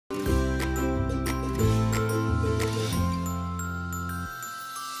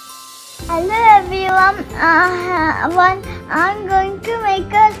Hello everyone, I'm going to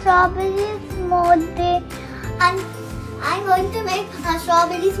make a strawberry smoothie and I'm going to make a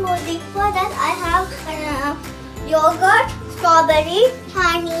strawberry smoothie. For that I have yogurt, strawberry,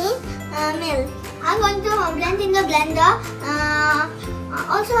 honey, milk. I'm going to blend in the blender.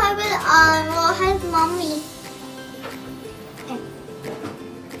 Also I will help mommy.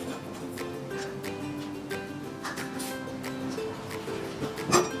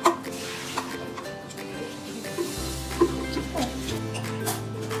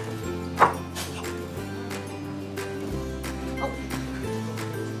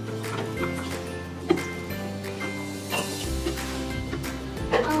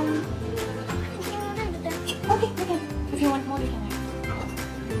 Okay. If you want more, you can add.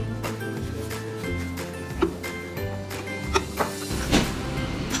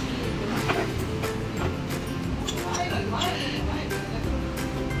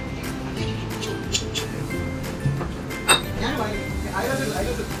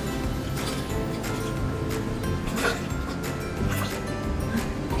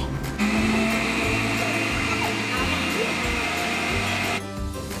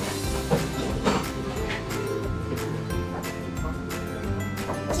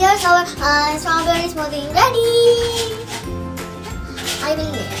 Here's our strawberry smoothie ready. I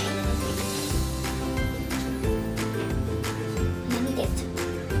will taste.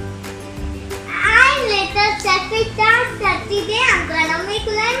 I'm little Chapita. Today I'm gonna make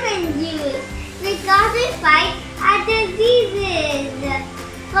lemon juice because we fight our diseases.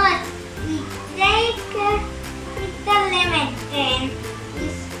 First, we take the lemon and we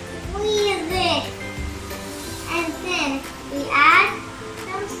squeeze it, and then we add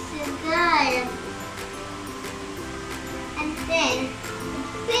some sugar, and then a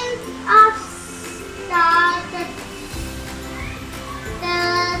pinch of salt,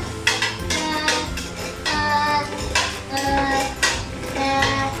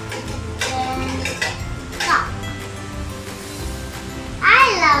 I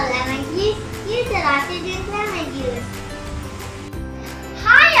love lemon juice. You should also drink lemon juice.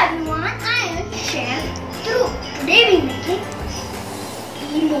 Hi everyone, I am Chef Dhruv. Today we making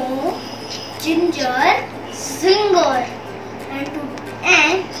emo, ginger, zinger,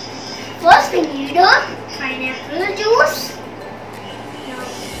 and first we need a pineapple juice,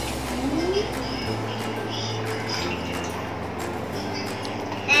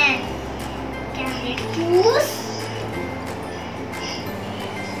 and carrot juice,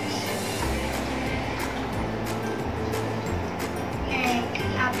 and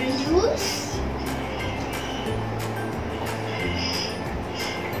apple juice,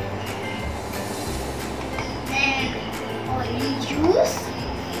 orange juice,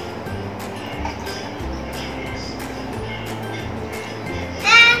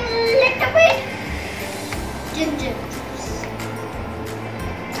 and little bit ginger juice.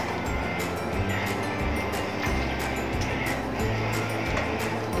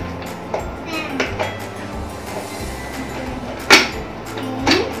 And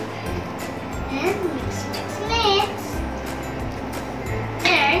mix.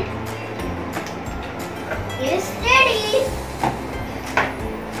 And it's ready.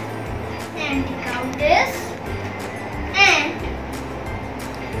 And take out this and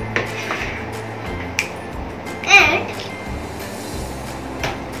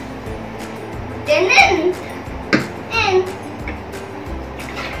then and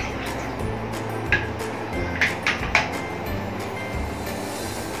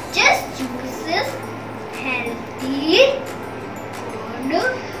just juices healthy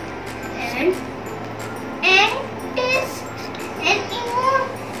food and taste and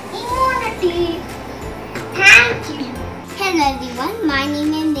immunity. Thank you. Hello everyone, my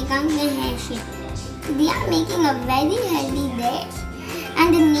name is Digant Maheshi. We are making a very healthy dish, and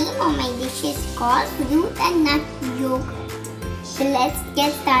the name of my dish is called fruit and nut yogurt. So let's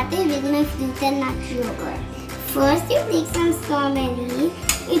get started with my fruit and nut yogurt. First you take some strawberries,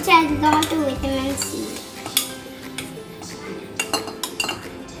 which has a lot of vitamin C.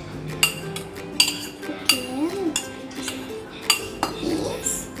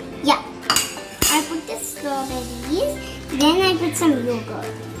 I put the strawberries, then I put some yogurt.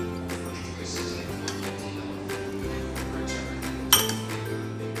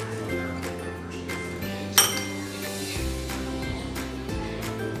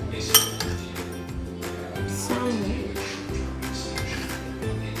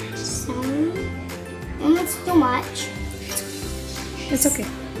 It's too much. It's okay.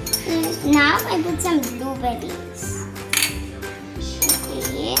 Now I put some blueberries.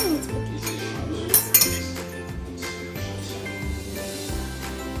 Okay, let's put these blueberries.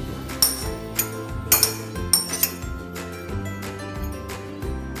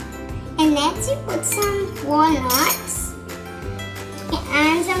 put some walnuts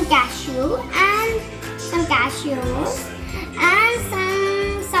and some cashew and some cashews and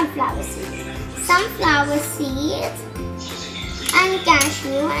some sunflower seeds. Sunflower seeds and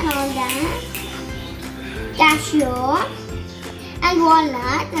cashew and all that. Cashew and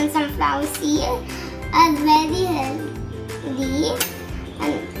walnut and sunflower seed are very healthy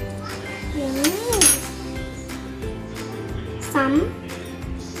and some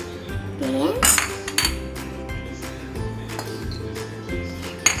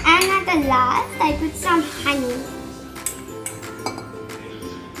and at the last I put some honey.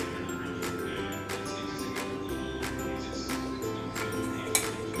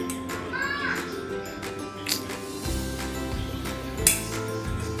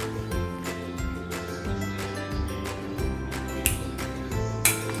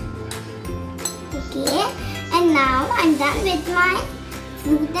 Okay, and now I'm done with my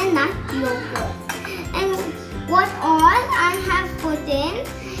fruit and nut yogurt. And what all I have put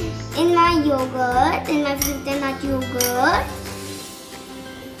in my yogurt, in my fruit and nut yogurt.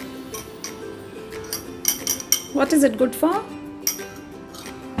 What is it good for?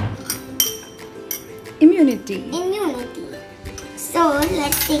 Immunity. Immunity. So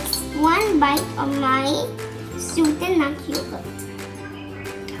let's take one bite of my fruit and nut yogurt.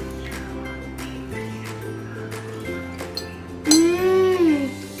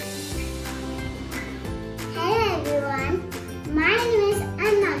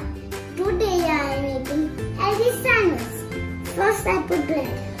 First I put bread,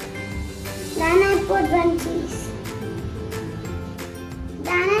 then I put one cheese,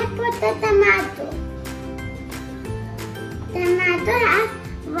 then I put the tomato. Tomato has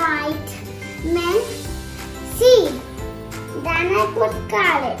vitamin C. Then I put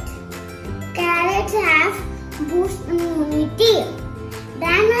carrot. Carrots have boost immunity.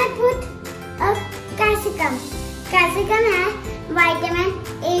 Then I put a capsicum. Capsicum has vitamin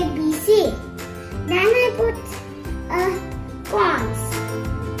A, B, C. Then I put corns.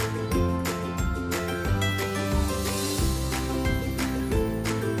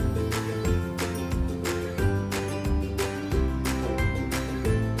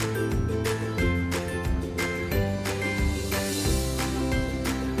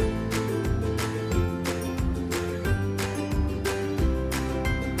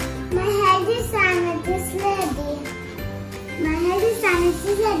 My healthy sandwich is ready. My healthy sandwich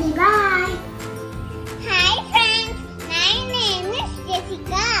is ready. Bye. Hi friends, my name is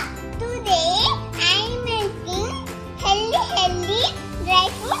Jessica. Today I am making healthy dry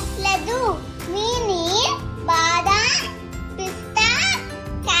fruit laddu. We need badam, pista,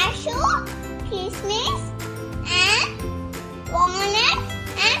 cashew, kismis and walnuts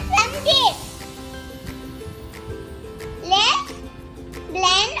and some dates. Let's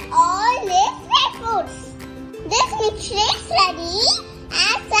blend all these dry fruits. This mixture is ready.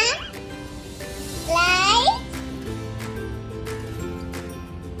 Add some light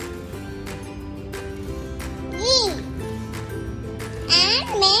ghee and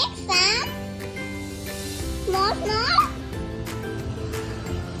make some small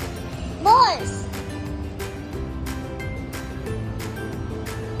balls.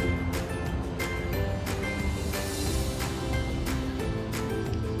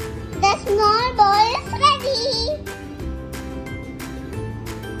 The small ball is ready.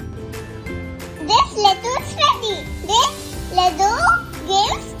 This laddu is ready. This laddu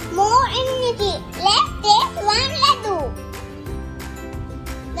gives more immunity. Let's taste one laddu.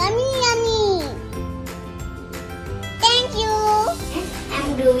 Yummy, yummy. Thank you. I'm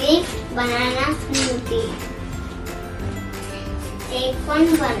doing banana smoothie. Take one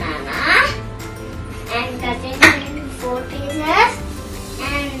banana and cut it into 4 pieces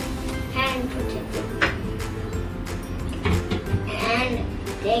and put it in. And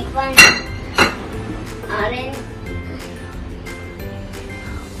take one orange,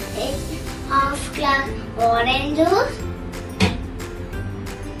 take half glass orange juice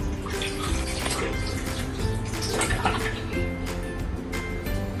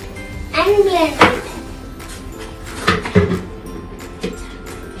and blend it.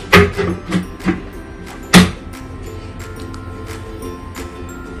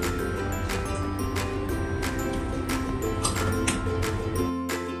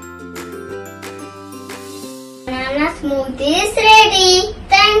 Banana smoothie is ready.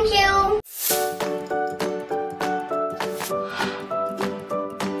 Thank you.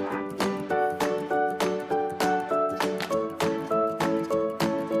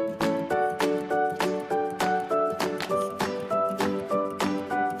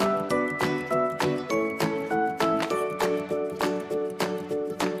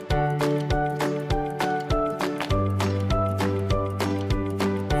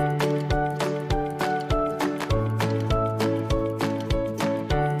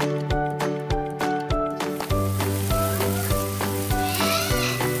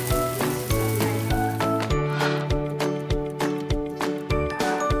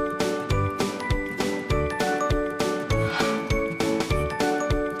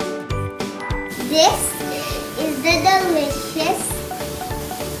 This is the delicious,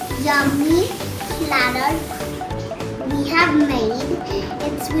 yummy salad we have made.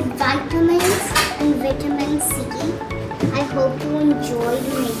 It's with vitamins and vitamin C. I hope you enjoyed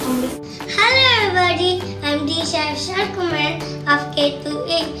making this. Hello everybody, I'm Disha Sharkumar of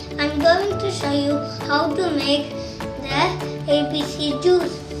K2A. I'm going to show you how to make the ABC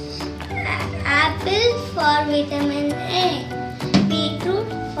juice. Apple for vitamin A, beetroot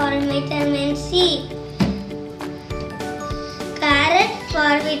for vitamin C, carrot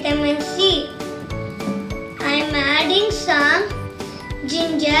for vitamin C. I'm adding some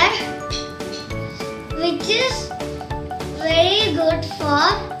ginger, which is very good for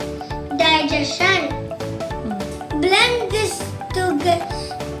digestion. Blend this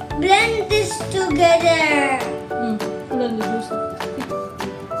together.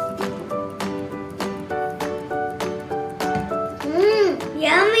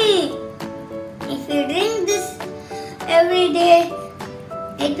 Yummy! If you drink this every day,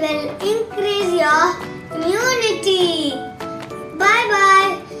 it will increase your immunity. Bye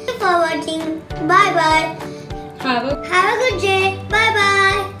bye. Thank you for watching. Bye bye. Have a good day. Bye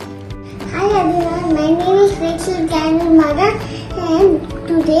bye. Hi everyone, my name is Rachel Daniel Mother, and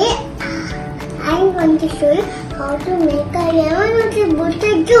today I'm going to show you how to make a lemon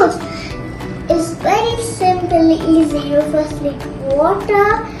nutri-booster juice. It's very simple, easy. You first need water,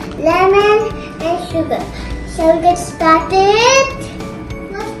 lemon and sugar. Shall we get started?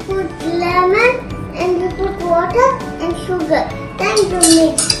 First put lemon and we put water and sugar. Then to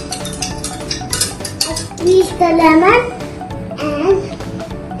mix. I squeeze the lemon and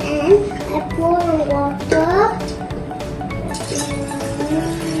I pour water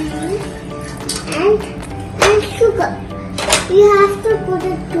and sugar. You have to put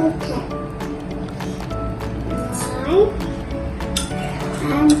it 2 times.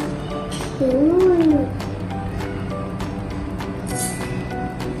 And 2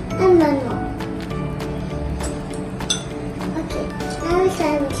 and 1 more. Okay, now we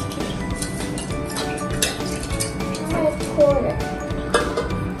start mixing. Now I pour it.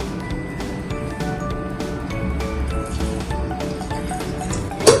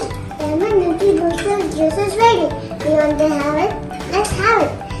 Lemon nutri-booster juice is ready. You want to have it? Let's have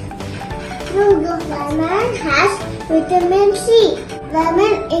it. Lemon has vitamin C.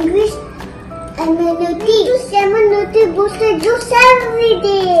 Lemon increase immunity. Use lemon nutri-booster juice every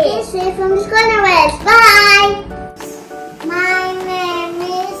day. Stay safe from the coronavirus. Bye. My name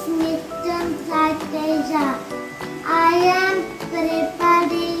is Nityam Sateja. I am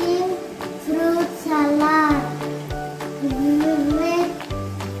preparing fruit salad with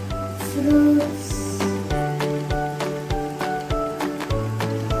fruits.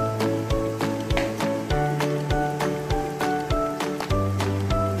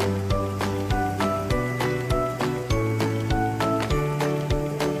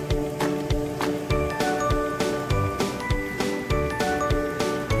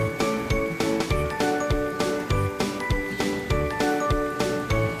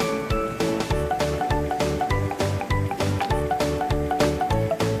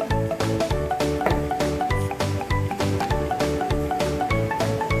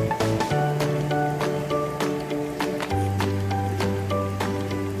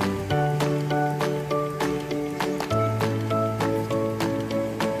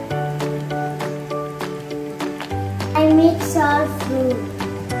 I mix all fruit.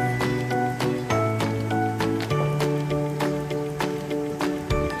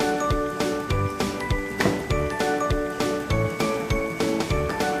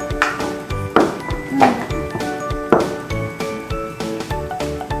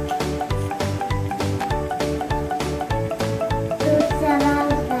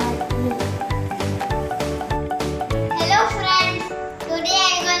 Hello friends, today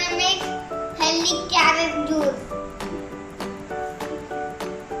I'm gonna make healthy carrot juice.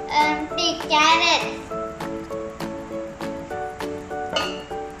 Take carrot,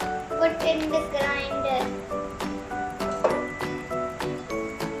 put in the grinder.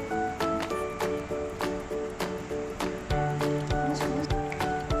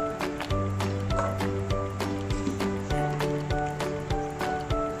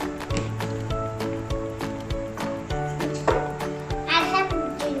 Add some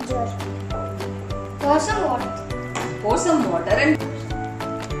ginger. Pour some water. Pour some water and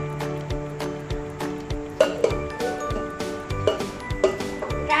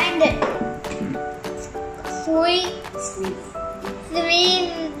Grind it. Squeeze the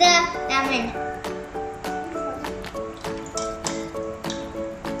lemon.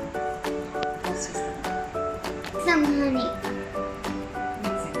 Some honey.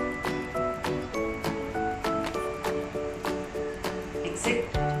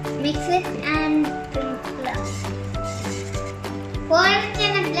 sit and drink glass. Pour it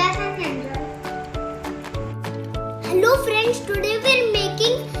in a glass and enjoy. Hello friends, today we're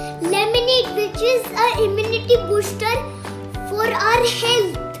making lemonade, which is an immunity booster for our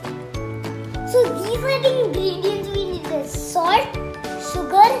health. So these are the ingredients we need: salt,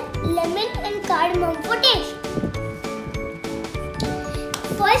 sugar, lemon and cardamom for taste.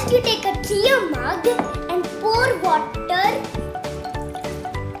 First you take a clear mug and pour water.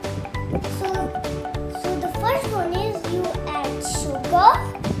 So the first one is you add sugar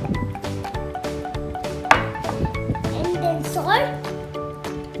and then salt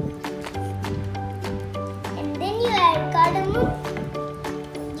and then you add cardamom.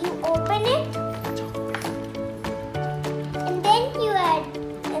 You open it and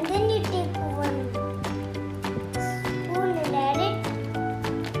then you take one spoon and add it.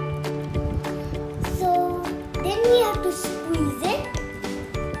 So then we have to squeeze it.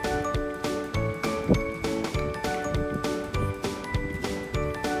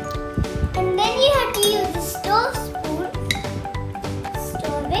 And then you have to use a stove spoon.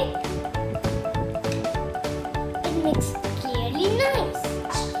 Stir it. It makes really nice.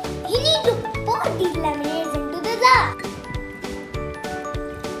 You need to pour these lemonades into the jar.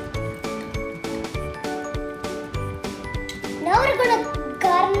 Now we're gonna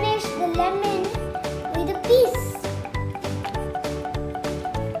garnish the lemon with a piece.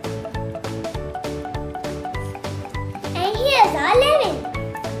 And here's our lemon.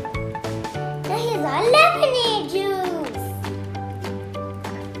 Now here's our lemonade juice.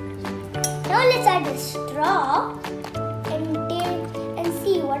 Now let's add a straw and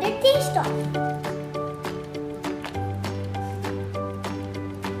see what it tastes of.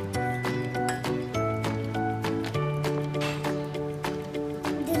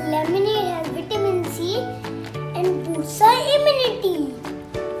 The lemonade has vitamin C and boosts our immunity.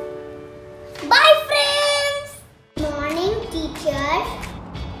 Bye friends! Good morning teachers.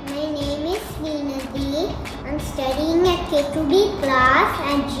 My name is Srinidhi. I'm studying at K2D class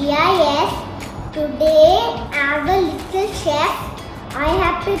at GIS. Today, as a little chef, I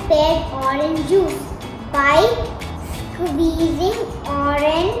have prepared orange juice by squeezing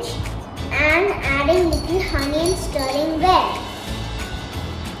orange and adding little honey and stirring well.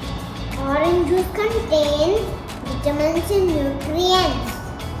 Orange juice contains vitamins and nutrients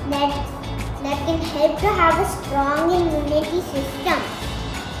that can help to have a strong immunity system.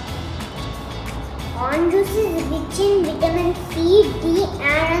 Orange juice is rich in vitamin C, D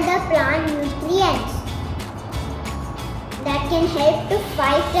and other plant nutrients that can help to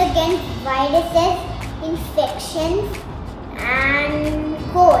fight against viruses, infections and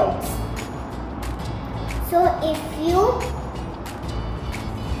colds. So if you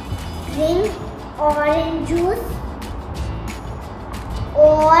drink orange juice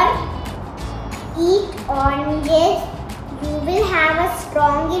or eat oranges, you will have a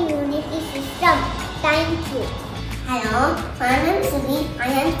strong immunity system. Thank you. Hello, my name is Sudhi. I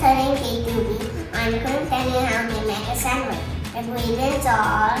am studying K2B. I am going to tell you how to make a sandwich. The ingredients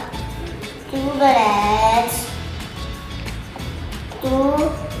are 2 breads,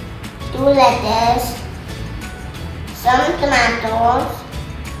 2 lettuce, some tomatoes,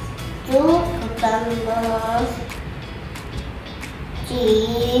 2 cucumbers,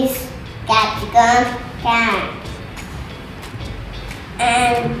 cheese, capsicum, carrot,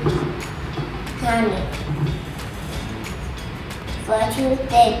 and honey. First you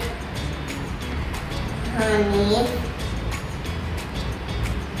take honey,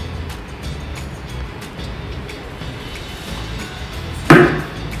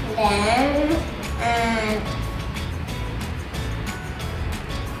 then add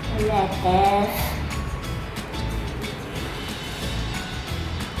lettuce,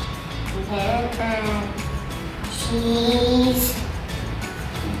 then add cheese,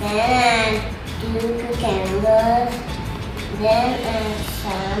 then add 2 cucumbers, then add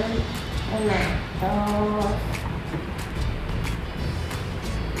some tomatoes,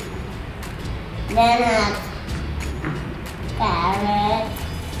 then add carrot,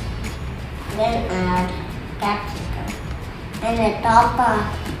 then add capsicum, and the top of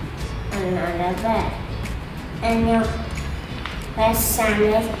another bread. And your first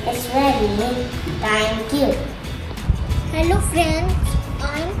sandwich is ready. Thank you. Hello friends, I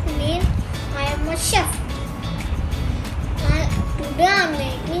am a chef. Today I am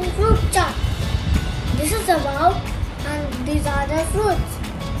making fruit chaat. This is about, and these are the fruits: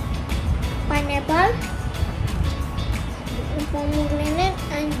 pineapple, pomegranate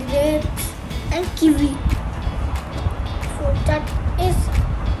and grapes and kiwi. Fruit chaat is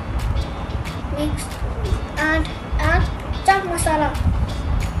mixed and add chaat masala.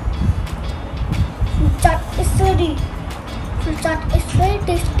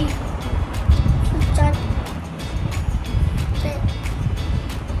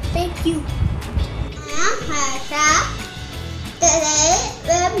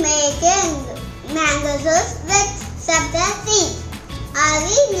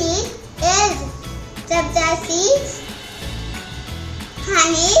 sabza seeds,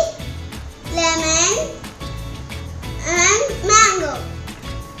 honey, lemon, and mango.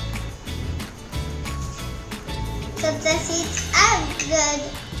 Sabza seeds are good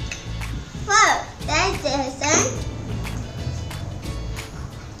for digestion.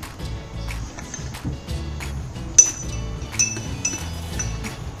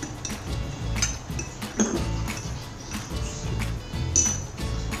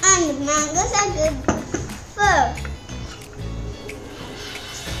 And mangoes are good for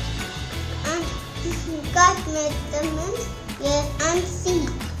got vitamins A and C.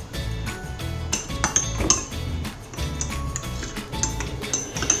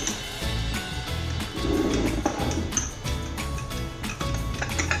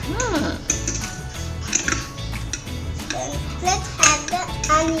 Let's have the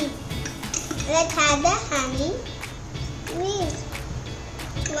honey. Let's have the honey with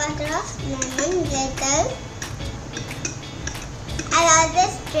water of lemon little. Allow the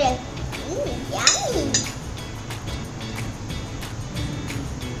strip. Yummy.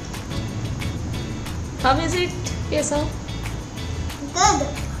 How is it, Keshav? Good.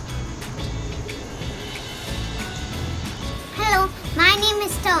 Hello, my name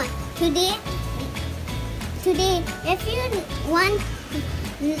is Tom. Today, if you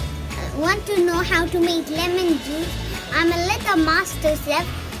want to know how to make lemon juice, I'm a little master chef.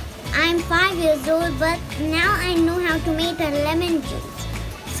 I'm 5 years old, but now I know how to make a lemon juice.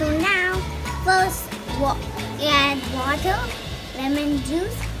 So now, first add water, lemon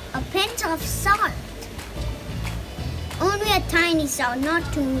juice, a pinch of salt. Only a tiny salt, not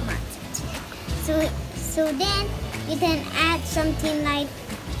too much. So then you can add something like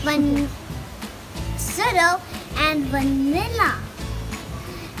syrup and vanilla.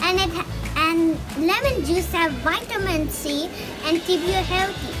 And lemon juice have vitamin C and keep you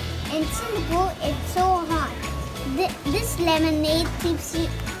healthy. In Singapore, it's so hot. This lemonade keeps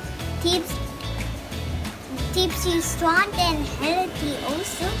you strong and healthy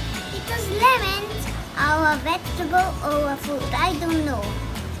also, because lemons are a vegetable or a fruit. I don't know.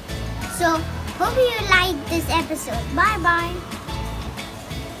 So hope you like this episode. Bye bye.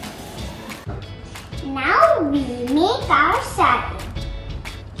 Now we make our salad.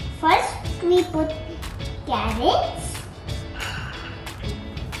 First we put carrots,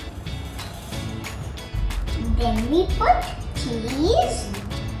 then we put cheese,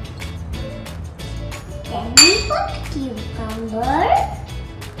 then we put cucumber,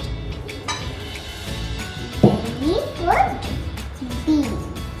 then we put beans,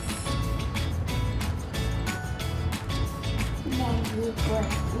 then we put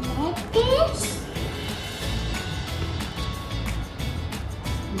lettuce,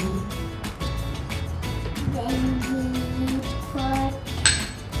 then we put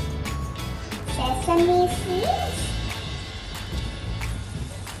sesame seeds,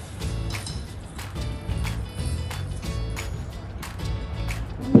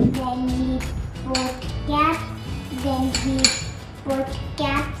 then we put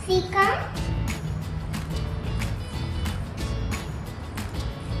capsicum,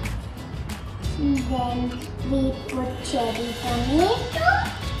 then we put cherry tomato,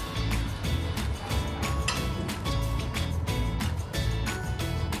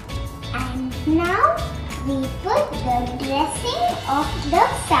 and now we put the dressing of the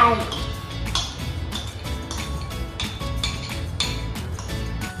salad.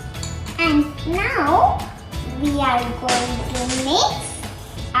 And now we are going to mix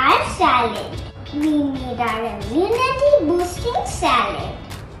our salad. We made our immunity boosting salad.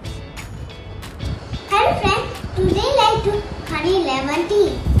 Hello friends, today I like to curry lemon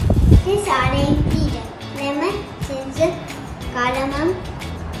tea. These are the ingredients: lemon, ginger, cardamom,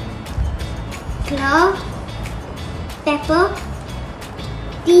 clove, pepper,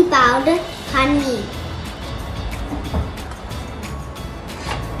 tea powder, honey.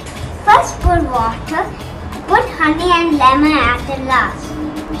 First put water, put honey and lemon at the last.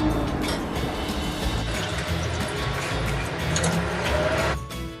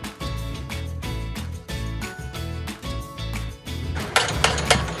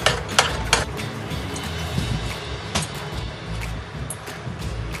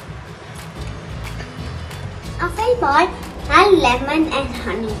 After I boil, add lemon and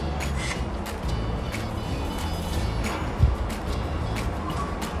honey.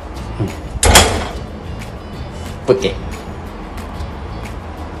 Okay.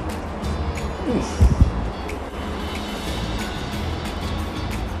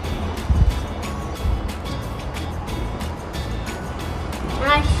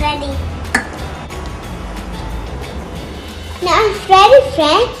 Now it's ready. Now it's ready,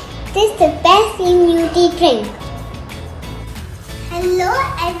 friends. This is the best immunity drink. Hello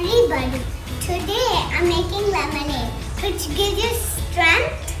everybody. Today I'm making lemonade, which gives you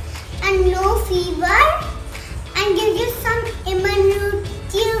strength and no fever and gives you some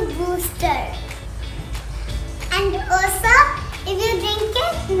immunity booster. And also, if you drink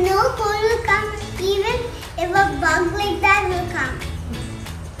it, no cold will come, even if a bug like that will come.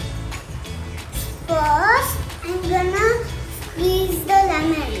 First, I'm gonna squeeze the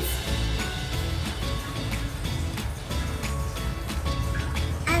lemons.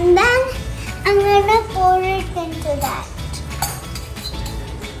 And then I'm gonna pour it into that.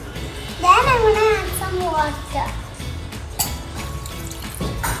 Then I'm gonna add some water.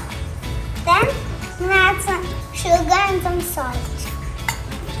 Then I'm gonna add some sugar and some salt.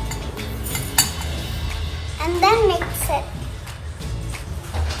 And then mix it.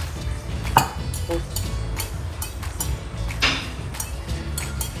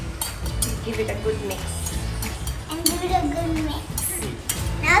 Give it a good mix. And give it a good mix.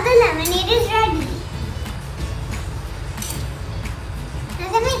 Now the lemonade is ready. Now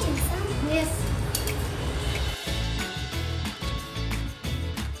can I drink some? Yes.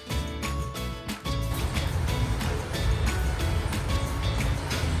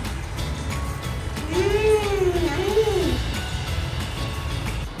 Yummy.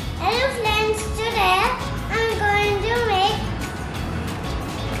 Hello friends, today I'm going to make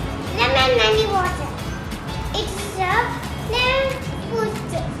lemon honey water. It's a lemon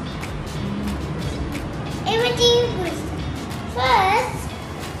booster. Everything booster. First,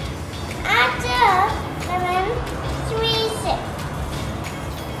 add the lemon, squeeze it.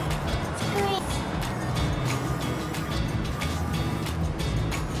 Squeeze.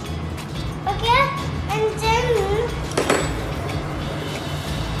 Okay, and then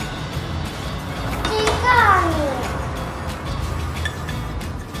take the onion.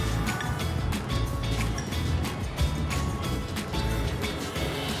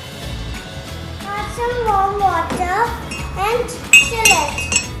 Add some warm water and chill it.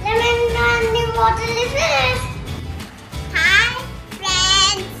 Lemon honey water is finished. Hi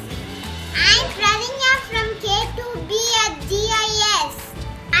friends, I'm Pravinya from K2B at GIS.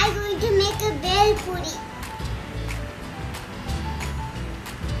 I'm going to make a bel puri.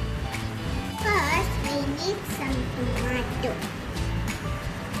 First, we need some tomato.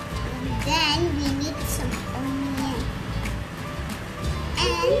 Then we need some onion.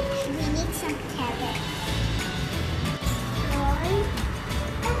 And we need some carrot.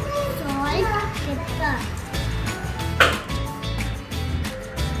 Salt, pepper.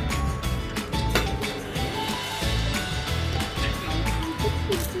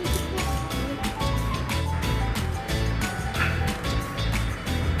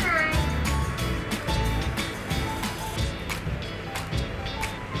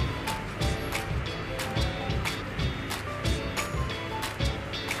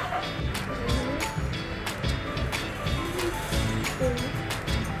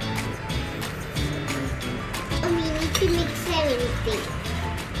 We need to mix everything.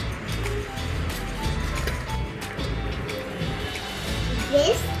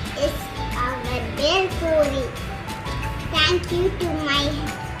 This is our bel puri. Thank you to my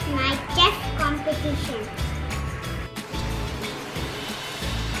chef competition.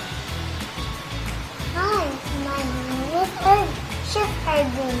 Hi, my name is Chef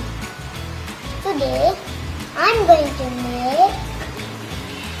Arjun. Today, I'm going to make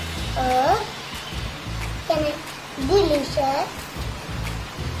a delicious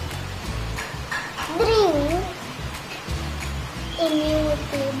drink,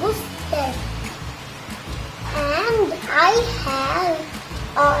 immunity booster, and I have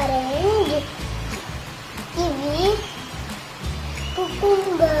orange, kiwi,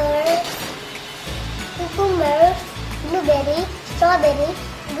 cucumber, blueberry, strawberry,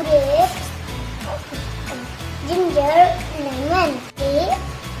 grapes, ginger, lemon. They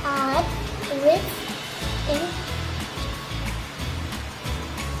are rich in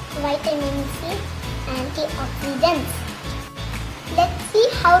vitamin C, antioxidants. Let's see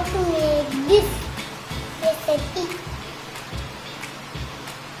how to make this recipe.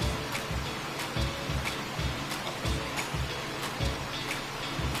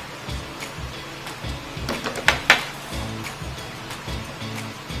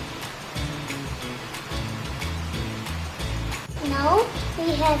 Now we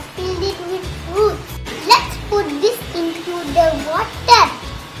have filled it with fruits. Let's put this into the water.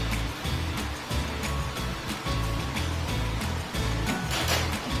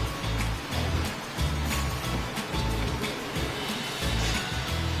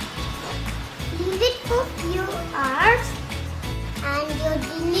 Leave it for few hours and your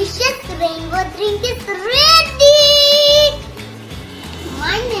delicious delicious rainbow drink is ready.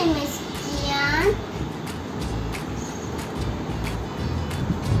 My name is Kian.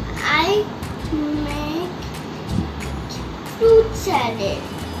 I make fruit salad.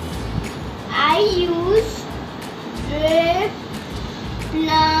 I use grape,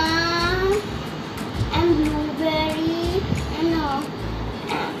 plum, and blueberry, and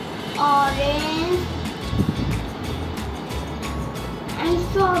orange, and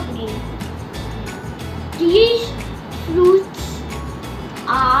strawberry. These fruits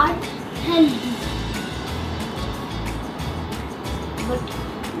are healthy, but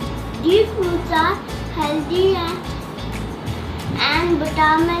these fruits are healthy and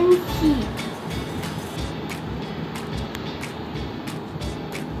vitamin C.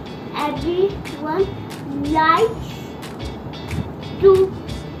 Everyone likes to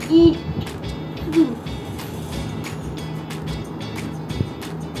eat fruit.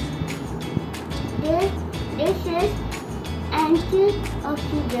 This is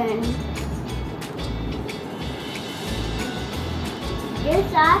antioxidant.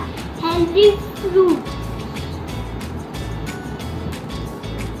 These are healthy fruits.